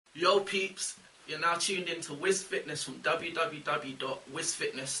Yo peeps, you're now tuned into Wiz Fitness from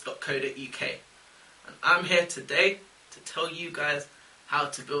www.wizfitness.co.uk, and I'm here today to tell you guys how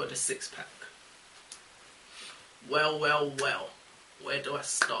to build a six-pack. Well, where do I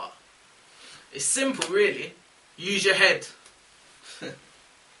start? It's simple really, use your head.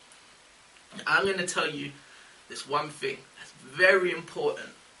 I'm going to tell you this one thing that's very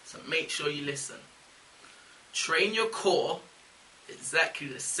important, so make sure you listen. Train your core exactly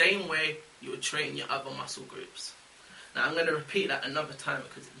the same way you would train your other muscle groups. Now I'm going to repeat that another time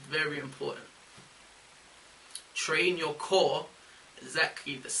because it's very important. Train your core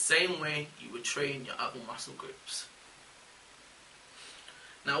exactly the same way you would train your other muscle groups.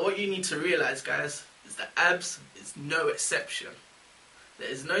 Now what you need to realize, guys, is that abs is no exception. There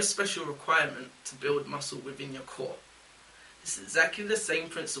is no special requirement to build muscle within your core. It's exactly the same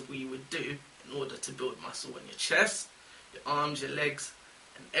principle you would do in order to build muscle in your chest, your arms, your legs,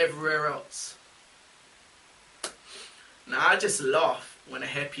 and everywhere else. Now I just laugh when I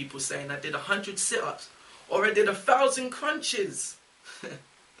hear people saying I did 100 sit-ups or I did 1,000 crunches.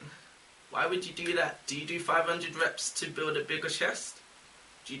 Why would you do that? Do you do 500 reps to build a bigger chest?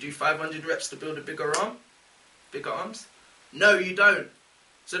 Do you do 500 reps to build a bigger arms? No, you don't.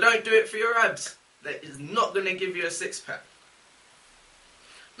 So don't do it for your abs. That is not going to give you a six-pack.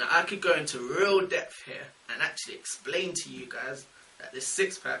 Now I could go into real depth here and actually explain to you guys that this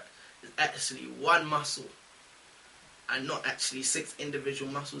six-pack is actually one muscle and not actually 6 individual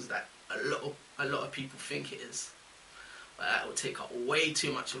muscles that a lot of people think it is. But that will take up way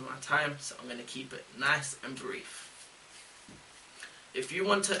too much of my time, so I'm going to keep it nice and brief. If you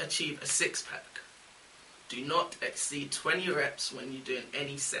want to achieve a six-pack, do not exceed 20 reps when you're doing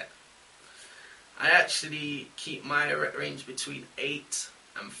any set. I actually keep my rep range between 8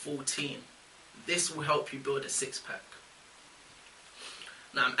 and 14. This will help you build a six-pack.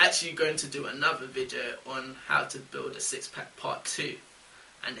 Now I'm actually going to do another video on how to build a six-pack part 2.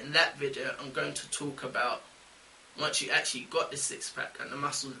 And in that video I'm going to talk about, once you actually got the six-pack and the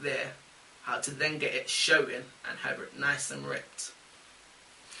muscles there, how to then get it showing and have it nice and ripped.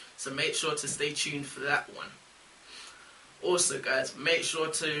 So make sure to stay tuned for that one. Also guys, make sure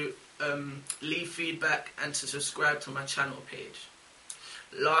to leave feedback and to subscribe to my channel page.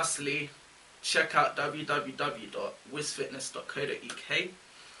 Lastly, check out www.wizfitness.co.uk.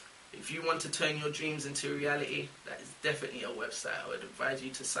 If you want to turn your dreams into reality, that is definitely a website I would advise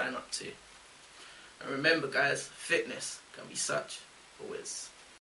you to sign up to. And remember guys, fitness can be such a whiz.